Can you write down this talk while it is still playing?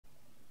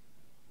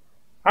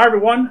Hi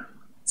everyone,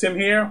 Tim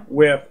here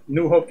with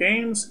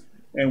NewHopeGames,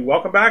 and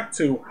welcome back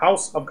to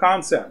House of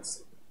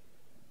Concepts.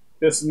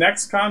 This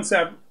next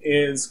concept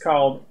is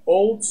called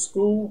Old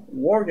School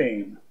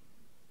Wargame,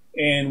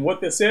 and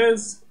what this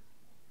is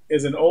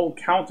an old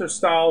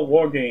counter-style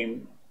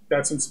wargame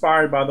that's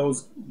inspired by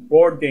those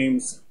board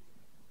games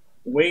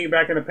way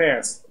back in the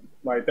past,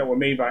 like that were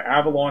made by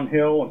Avalon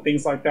Hill and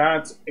things like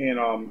that.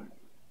 And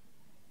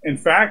in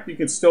fact, you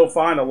can still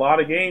find a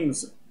lot of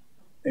games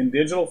in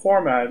digital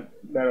format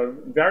that are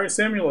very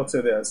similar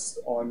to this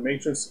on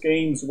Matrix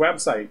Games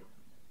website.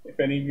 If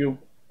any of you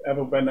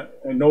ever been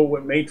and know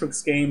what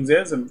Matrix Games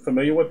is and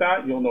familiar with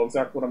that, you'll know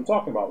exactly what I'm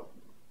talking about.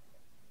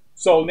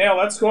 So now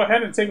let's go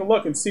ahead and take a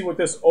look and see what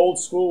this old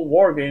school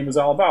war game is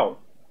all about.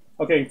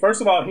 Okay, first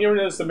of all, here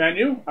it is, the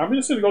menu. I'm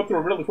just going to go through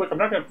it really quick. I'm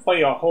not going to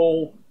play a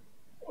whole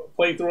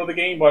playthrough of the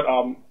game, but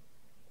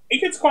it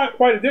gets quite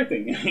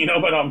addicting, you know.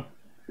 But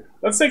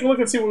let's take a look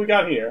and see what we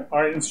got here.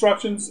 All right,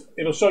 instructions.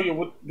 It'll show you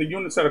what the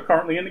units that are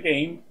currently in the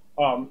game.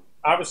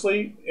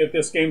 Obviously, if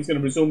this game is going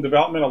to resume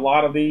development, a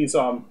lot of these,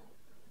 they'll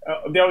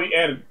be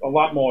added a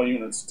lot more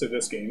units to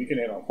this game. You can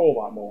add a whole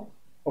lot more.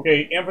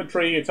 Okay,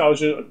 infantry, it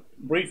tells you a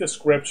brief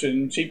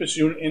description, cheapest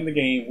unit in the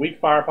game, weak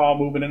firepower,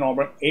 movement, and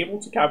armor, able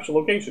to capture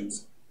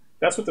locations.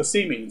 That's what the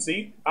C means.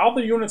 See, all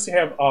the units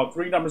have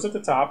 3 numbers at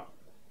the top.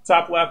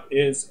 Top left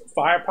is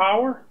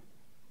firepower,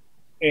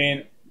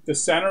 and the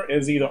center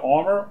is either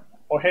armor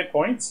or hit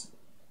points,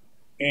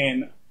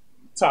 and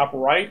top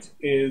right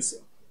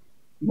is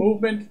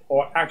movement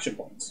or action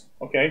points.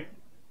 Okay,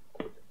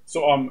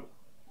 so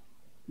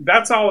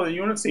that's all of the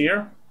units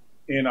here,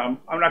 and I'm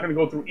not going to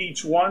go through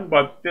each one,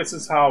 but this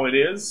is how it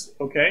is.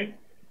 Okay,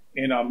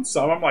 and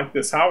some of them, like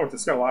this Howard,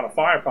 it's got a lot of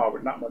firepower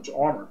but not much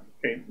armor.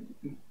 Okay,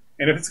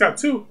 and if it's got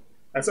 2,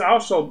 that's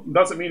also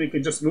doesn't mean it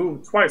can just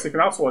move twice. It can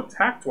also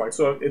attack twice.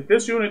 So if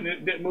this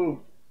unit didn't move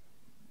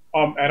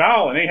at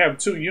all, and they have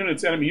 2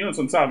 units, enemy units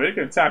on top of it, it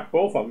can attack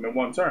both of them in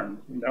one turn.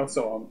 You know,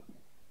 so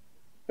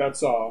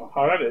that's how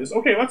that is.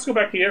 Okay, let's go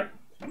back here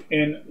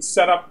and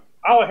set up.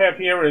 All I have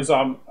here is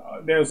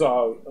there's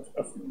a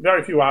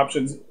very few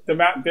options. The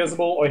map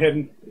visible or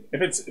hidden.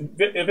 If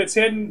it's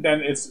hidden,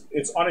 then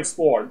it's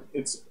unexplored.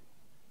 It's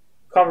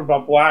covered by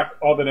black,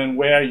 other than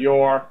where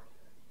your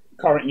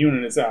current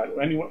unit is at.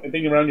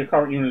 Anything around your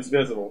current unit is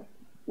visible.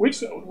 We're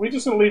just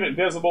going to leave it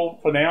visible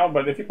for now,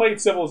 but if you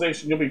played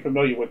Civilization, you'll be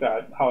familiar with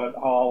that, how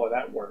all of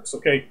that works.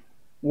 Okay,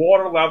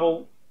 water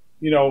level,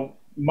 you know,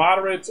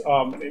 moderate.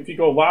 If you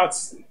go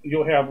lots,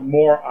 you'll have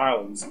more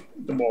islands,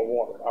 the more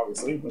water,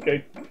 obviously.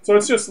 Okay, so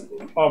it's just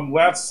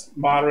less,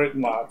 moderate,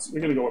 and lots.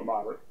 We're going to go with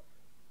moderate.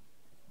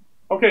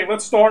 Okay,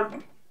 let's start.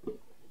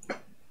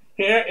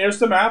 Here's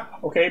the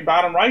map. Okay,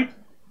 bottom right,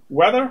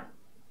 weather,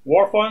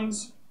 war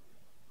funds,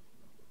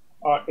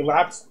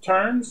 elapsed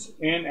turns,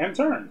 and end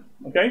turn.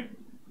 Okay.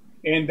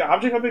 And the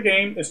object of the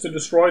game is to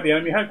destroy the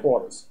enemy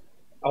headquarters.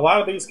 A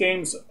lot of these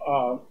games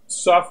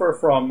suffer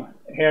from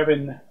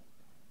having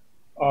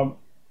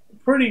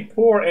pretty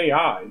poor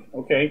AI,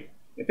 okay?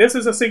 This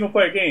is a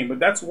single-player game, but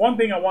that's one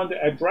thing I wanted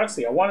to address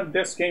here. I wanted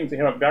this game to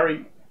have a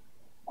very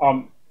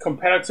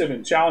competitive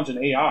and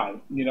challenging AI.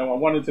 You know, I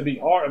wanted it to be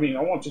hard. I mean,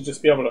 I want to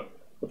just be able to,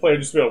 the player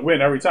just be able to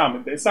win every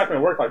time. It's not going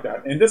to work like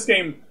that. And this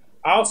game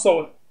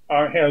also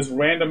has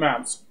random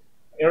maps.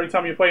 Every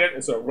time you play it,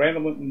 it's a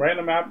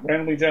random map,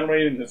 randomly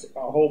generated, and there's a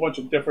whole bunch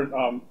of different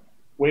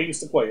ways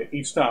to play it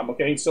each time.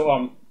 Okay,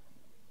 so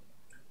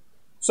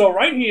so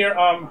right here,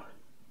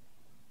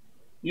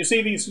 you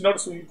see these.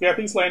 Notice we got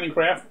these landing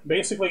craft.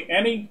 Basically,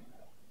 any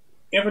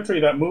infantry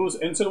that moves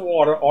into the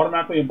water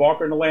automatically embark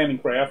on the landing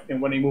craft,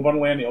 and when they move on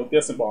the land, they'll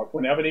disembark.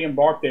 Whenever they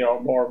embark, they are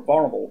more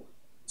vulnerable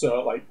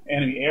to like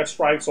enemy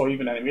airstrikes or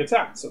even enemy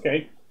attacks.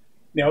 Okay,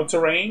 now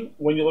terrain.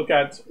 When you look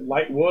at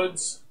light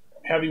woods,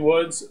 heavy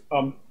woods,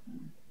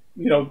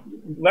 you know,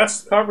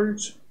 less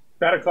coverage,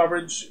 better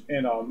coverage,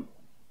 and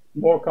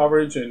more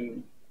coverage,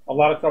 and a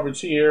lot of coverage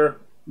here.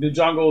 The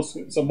jungles,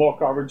 some more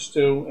coverage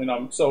too,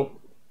 and so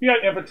you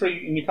got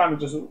infantry, and you kind of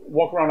just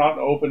walk around out in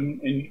the open,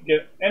 and you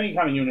get any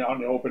kind of unit out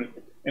in the open,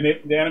 and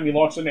if the enemy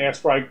launches an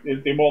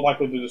airstrike, they're more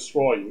likely to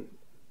destroy you,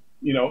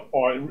 you know,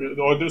 or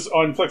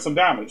inflict some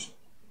damage.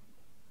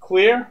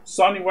 Clear,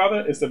 sunny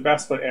weather is the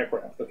best for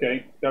aircraft.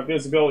 Okay, that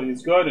visibility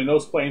is good, and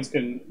those planes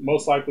can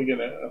most likely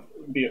gonna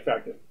be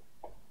effective.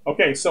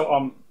 Okay,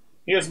 so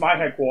here's my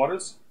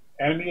headquarters.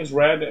 Enemy is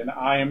red and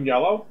I am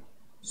yellow.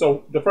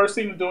 So the first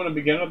thing to do in the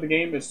beginning of the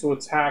game is to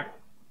attack,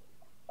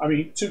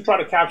 to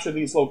try to capture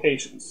these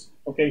locations.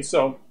 Okay,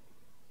 so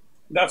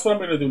that's what I'm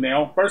going to do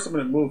now. First, I'm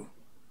going to move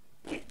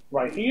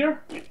right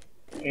here.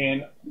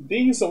 And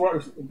these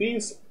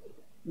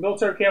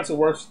military camps are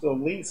worth the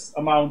least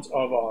amount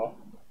of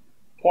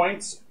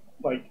points.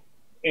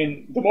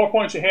 And the more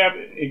points you have,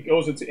 it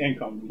goes into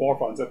income, more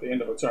funds at the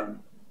end of a turn.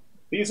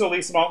 These are the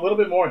least amount, a little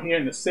bit more here,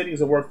 and the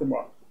cities are worth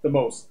the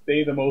most.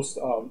 They're the most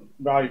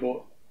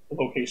valuable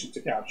location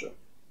to capture.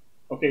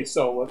 Okay,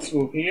 so let's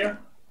move here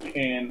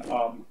and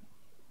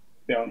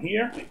down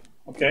here.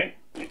 Okay,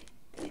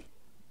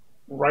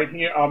 right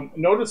here.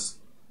 Notice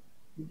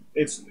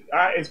it's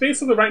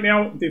basically right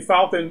now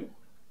defaulting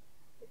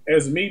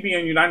as me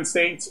being United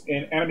States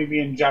and enemy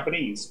being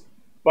Japanese.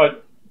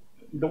 But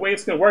the way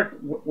it's going to work,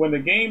 when the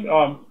game,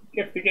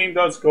 if the game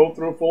does go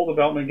through full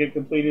development and get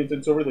completed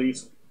until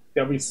release,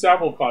 there'll be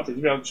several countries.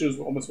 You'll be able to choose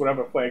almost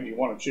whatever flag you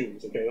want to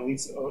choose. Okay, at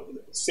least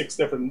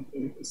 7,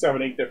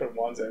 8 different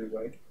ones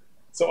anyway.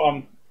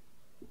 So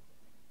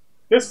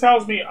this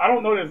tells me, I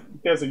don't know that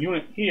there's a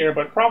unit here,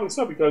 but probably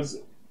so because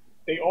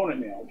they own it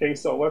now. Okay,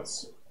 so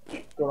let's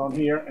go down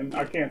here, and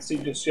I can't see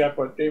just yet,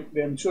 but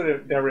I'm sure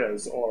that there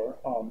is, or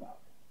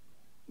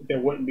there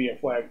wouldn't be a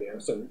flag there,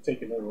 so they're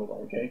taking it over.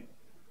 Okay,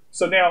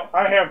 so now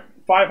I have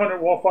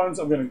 500 war funds.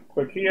 I'm going to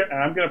click here, and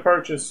I'm going to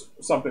purchase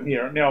something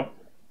here. Now,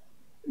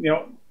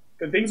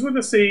 the things with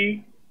the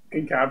C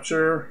can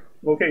capture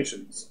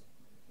locations,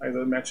 as I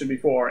mentioned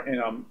before,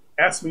 and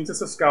S means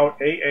it's a scout,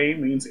 AA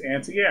means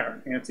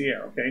anti-air,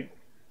 okay?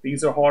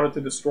 These are harder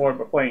to destroy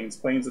by planes.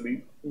 Planes will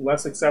be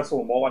less successful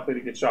and more likely to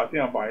get shot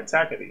down by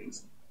attack of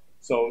these.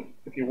 So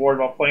if you're worried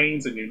about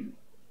planes and you're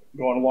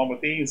going along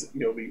with these,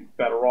 you'll be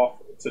better off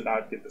to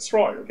not get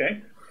destroyed,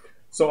 okay?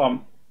 So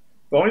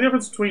the only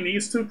difference between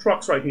these two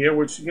trucks right here,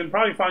 which you can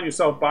probably find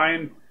yourself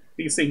buying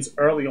these things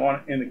early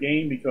on in the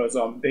game because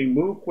they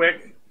move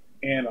quick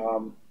and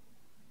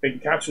they can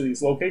capture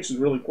these locations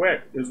really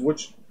quick,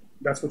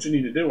 that's what you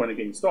need to do when the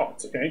game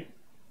starts, okay?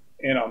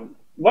 And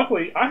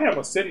luckily, I have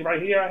a city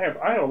right here. I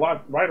have a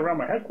lot right around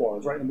my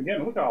headquarters right in the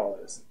beginning. Look at all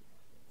of this.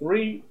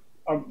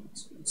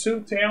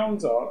 2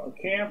 towns, a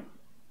camp,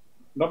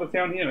 another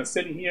town here, and a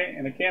city here,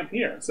 and a camp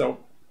here. So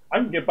I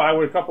can get by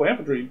with a couple of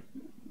infantry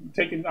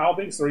taking all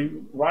these 3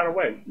 right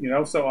away,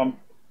 So,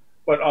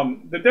 but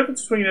the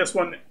difference between this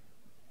one,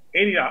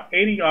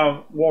 80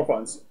 war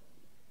funds,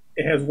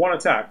 it has 1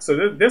 attack.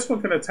 So this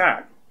one can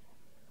attack,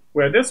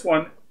 where this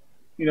one,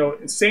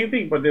 same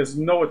thing, but there's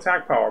no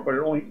attack power, but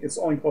it's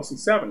only costing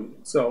 7.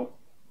 So,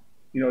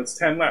 it's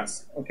 10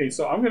 less. Okay,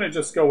 so I'm going to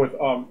just go with,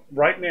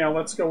 right now,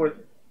 let's go with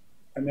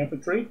an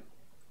infantry.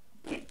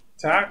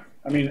 Attack,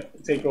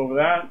 take over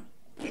that,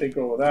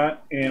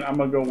 and I'm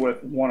going to go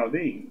with one of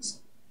these.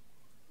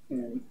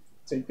 And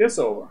take this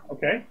over,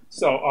 okay?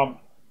 So,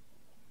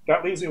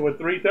 that leaves me with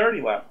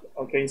 330 left.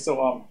 Okay,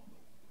 so,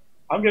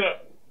 I'm going to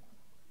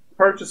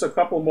purchase a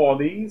couple more of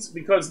these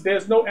because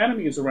there's no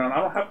enemies around.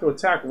 I don't have to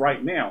attack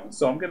right now,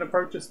 so I'm going to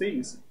purchase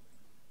these.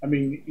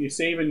 You're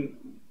saving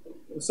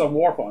some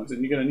war funds,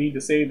 and you're going to need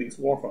to save these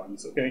war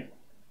funds, okay?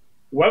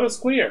 Weather's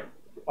clear.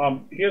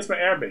 Here's my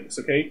air base,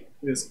 okay?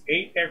 There's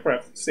 8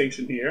 aircraft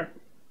stationed here,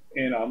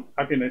 and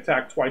I can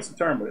attack twice a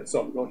turn with it.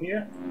 So I'm going to go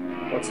here.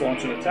 Let's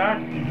launch an attack.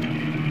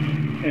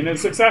 And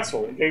it's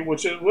successful, okay?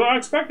 Which is what I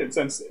expected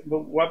since the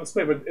weather's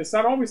clear, but it's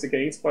not always the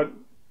case, but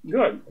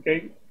good,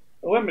 okay?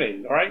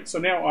 Eliminated. All right. So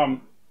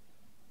now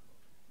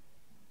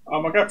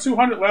I got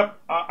 200 left.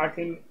 I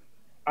can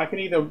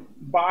either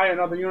buy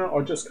another unit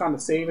or just kind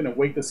of save it and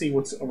wait to see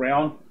what's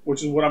around,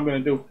 which is what I'm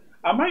going to do.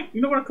 I might,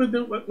 what I could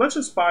do? Let's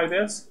just buy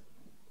this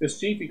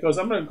Jeep because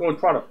I'm going to go and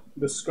try to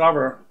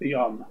discover the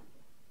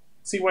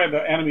see where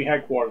the enemy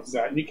headquarters is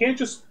at. And you can't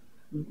just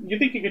you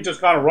think you can just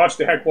kind of rush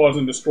the headquarters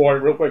and destroy it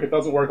real quick. It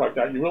doesn't work like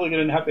that. You're really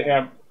going to have to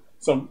have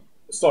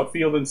start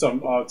fielding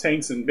some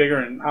tanks and bigger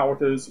and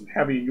howitzers and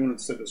heavy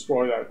units to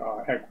destroy that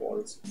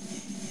headquarters.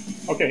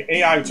 Okay,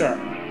 AI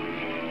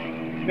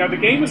turn. Now the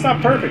game is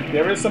not perfect.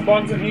 There is some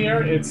bugs in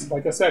here. It's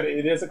like I said,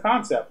 it is a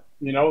concept.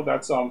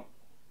 That's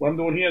what I'm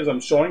doing here is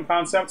I'm showing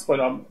concepts, but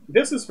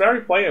this is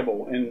very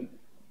playable, and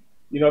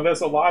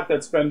there's a lot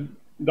that's been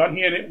done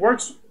here, and it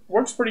works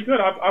pretty good.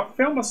 I've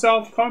found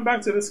myself coming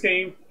back to this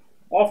game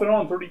off and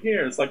on through the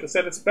years. Like I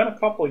said, it's been a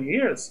couple of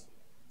years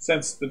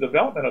since the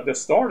development of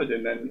this started,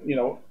 and then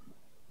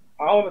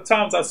all of the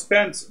times I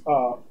spent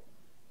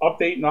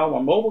updating all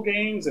my mobile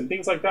games and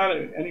things like that,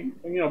 and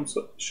I'm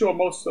sure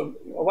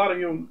a lot of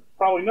you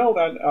probably know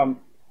that I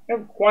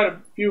have quite a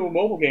few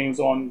mobile games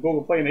on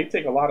Google Play, and they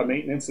take a lot of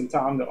maintenance and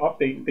time to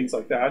update and things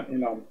like that.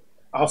 And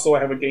also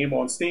I have a game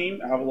on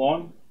Steam,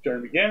 Avalon,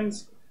 Journey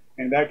Begins,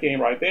 and that game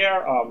right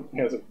there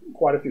has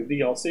quite a few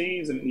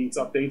DLCs, and it needs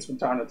updates from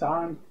time to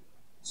time.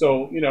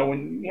 So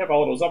when you have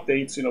all of those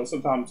updates,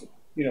 sometimes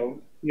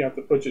you have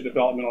to put your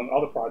development on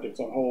other projects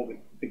on hold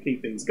to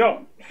keep things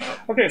going.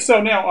 Okay,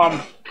 so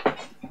now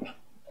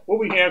what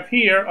we have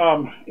here,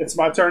 it's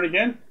my turn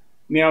again.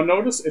 Now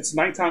notice it's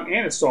nighttime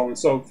and it's storming,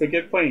 so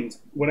forget planes.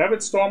 Whenever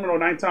it's storming or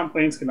nighttime,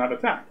 planes cannot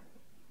attack.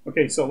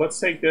 Okay, so let's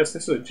take this.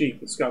 This is a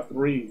Jeep. It's got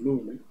 3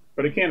 movement,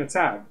 but it can't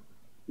attack.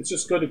 It's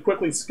just good to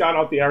quickly scout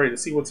out the area to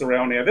see what's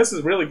around there. This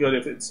is really good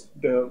if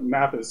the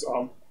map is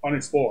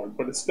unexplored,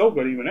 but it's still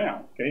good even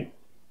now, okay?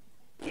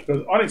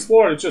 Because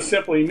unexplored, it just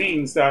simply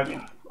means that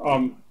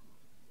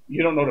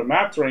you don't know the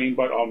map terrain,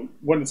 but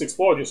when it's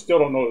explored, you still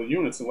don't know the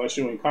units unless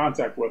you're in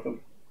contact with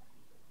them.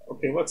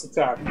 Okay, let's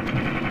attack.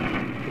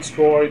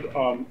 Destroyed.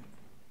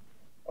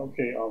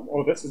 Okay,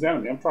 oh, this is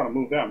enemy. I'm trying to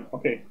move them.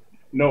 Okay,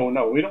 no,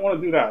 we don't want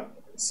to do that.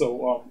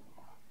 So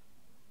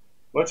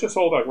let's just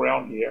hold our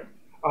ground here.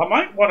 I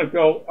might want to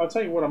go, I'll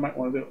tell you what I might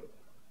want to do.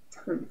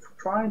 I'm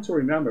trying to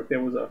remember if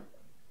there was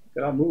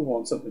did I move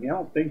on something? I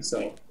don't think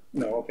so.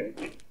 No, okay.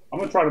 I'm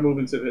going to try to move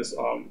into this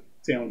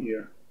town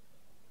here.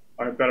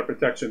 I have better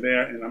protection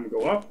there, and I'm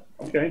gonna go up.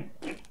 Okay.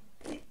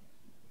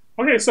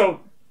 Okay, so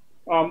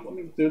let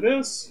me do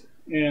this,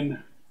 and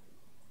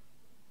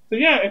so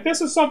yeah, if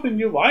this is something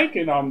you like,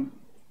 and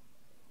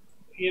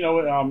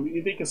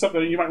you think it's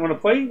something that you might want to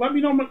play, let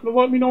me know.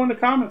 Let me know in the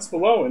comments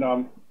below, and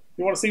if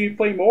you want to see me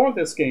play more of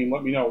this game,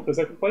 let me know, because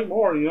I can play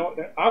more.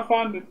 I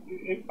find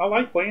I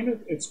like playing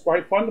it. It's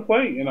quite fun to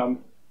play, and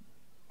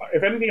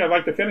if anything, I'd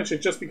like to finish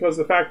it just because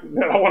of the fact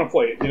that I want to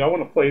play it. I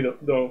want to play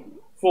the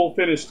full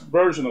finished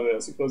version of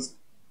this because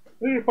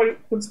you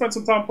spend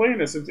some time playing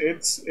this.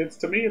 It's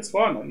to me, it's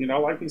fun. I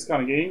like these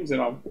kind of games,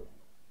 and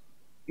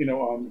they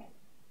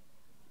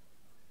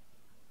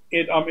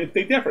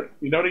different.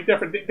 They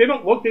different. They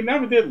don't look. They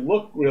never did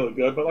look really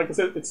good. But like I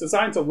said, it's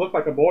designed to look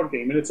like a board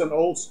game, and it's an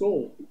old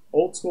school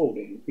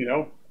game.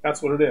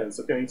 That's what it is.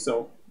 Okay,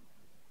 so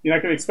you're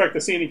not going to expect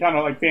to see any kind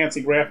of like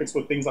fancy graphics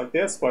with things like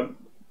this, but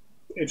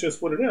it's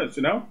just what it is.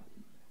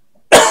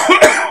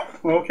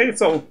 Okay,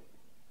 so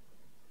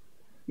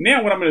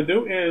now what I'm going to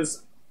do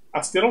is I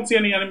still don't see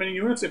any enemy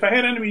units. If I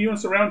had enemy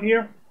units around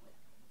here,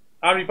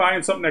 I'd be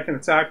buying something that can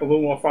attack a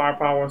little more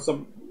firepower,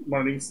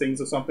 one of these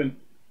things or something.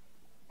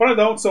 But I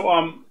don't, so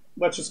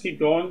let's just keep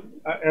going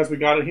as we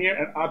got it here.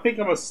 And I think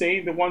I'm going to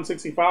save the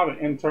 165 and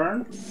end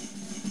turn.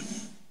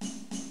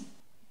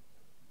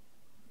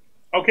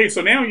 Okay,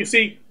 so now you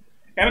see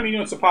enemy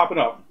units are popping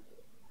up.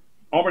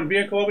 Armored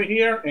vehicle over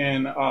here,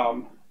 and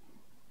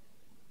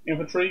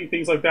infantry,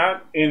 things like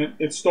that, and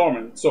it's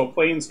storming, so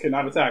planes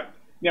cannot attack.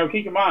 Now,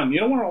 keep in mind, you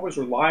don't want to always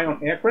rely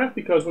on aircraft,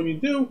 because when you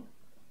do,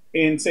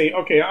 and say,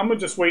 okay, I'm going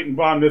to just wait and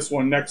bomb this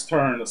one next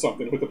turn or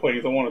something with the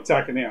planes, I want to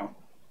attack it now.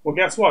 Well,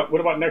 guess what?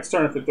 What about next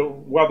turn if the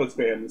weather's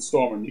bad and it's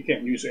storming? You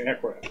can't use your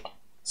aircraft.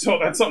 So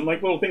that's something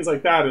like little things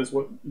like that is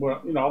what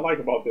I like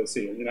about this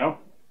here,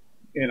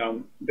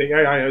 And the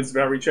AI is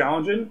very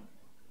challenging.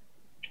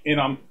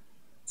 And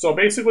so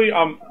basically,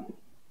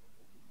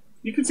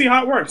 you can see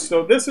how it works.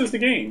 So this is the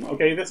game,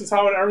 okay? This is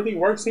how everything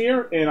works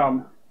here,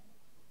 and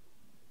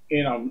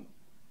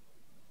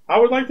I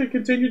would like to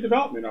continue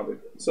development of it.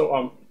 So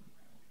I'm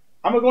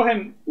gonna go ahead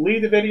and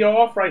leave the video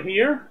off right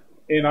here,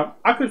 and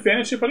I could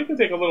finish it, but it could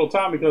take a little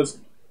time because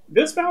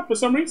this map, for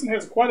some reason,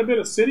 has quite a bit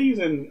of cities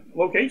and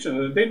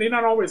locations. They're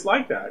not always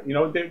like that,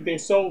 They're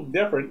so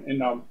different,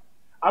 and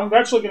I'm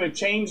actually going to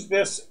change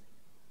this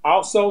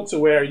also to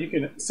where you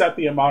can set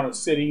the amount of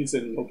cities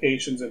and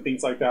locations and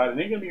things like that, and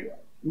they're going to be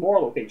more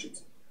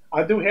locations.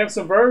 I do have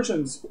some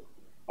versions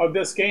of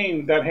this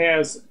game that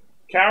has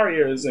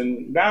carriers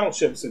and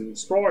battleships and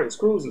destroyers,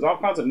 cruisers, all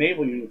kinds of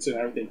naval units and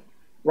everything.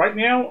 Right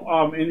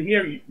now, in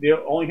here, they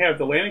only have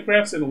the landing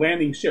crafts and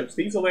landing ships.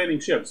 These are landing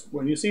ships.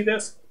 When you see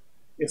this,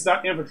 it's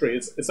not infantry.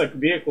 It's like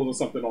vehicles or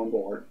something on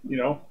board,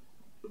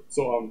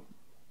 So,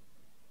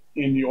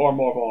 and you are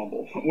more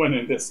vulnerable when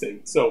in this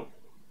state. So,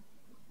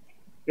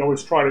 you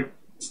always try to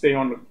stay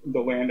on the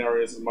land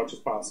areas as much as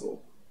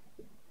possible.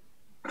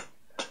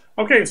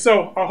 Okay,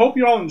 so I hope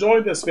you all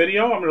enjoyed this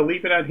video. I'm going to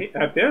leave it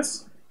at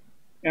this,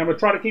 and I'm going to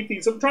try to keep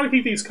these. I'm trying to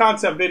keep these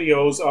concept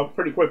videos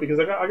pretty quick because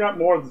I got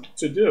more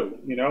to do.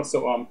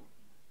 So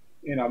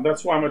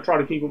that's why I'm going to try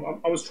to keep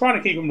them. I was trying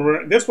to keep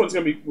them. This one's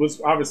going to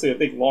was obviously I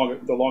think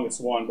the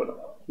longest one, but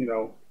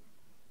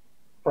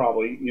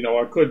probably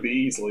I could be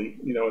easily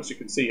as you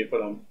can see it,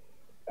 but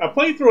a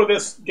playthrough of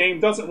this game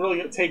doesn't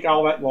really take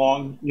all that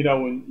long,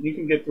 and you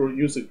can get through it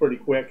usually pretty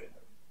quick.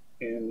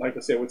 And like I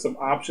said, with some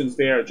options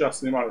there,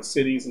 adjusting the amount of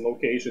cities and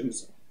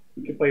locations,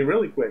 you can play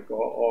really quick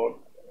or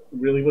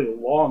really, really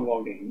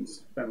long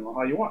games, depending on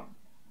how you want.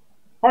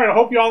 All right, I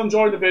hope you all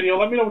enjoyed the video.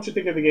 Let me know what you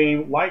think of the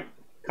game. Like,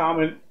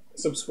 comment,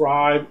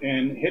 subscribe,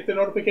 and hit the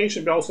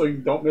notification bell so you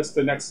don't miss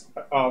the next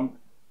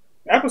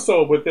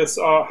episode with this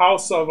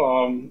House of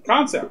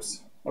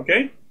Concepts.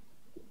 Okay?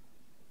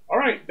 All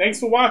right, thanks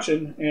for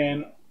watching,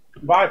 and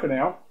bye for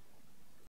now.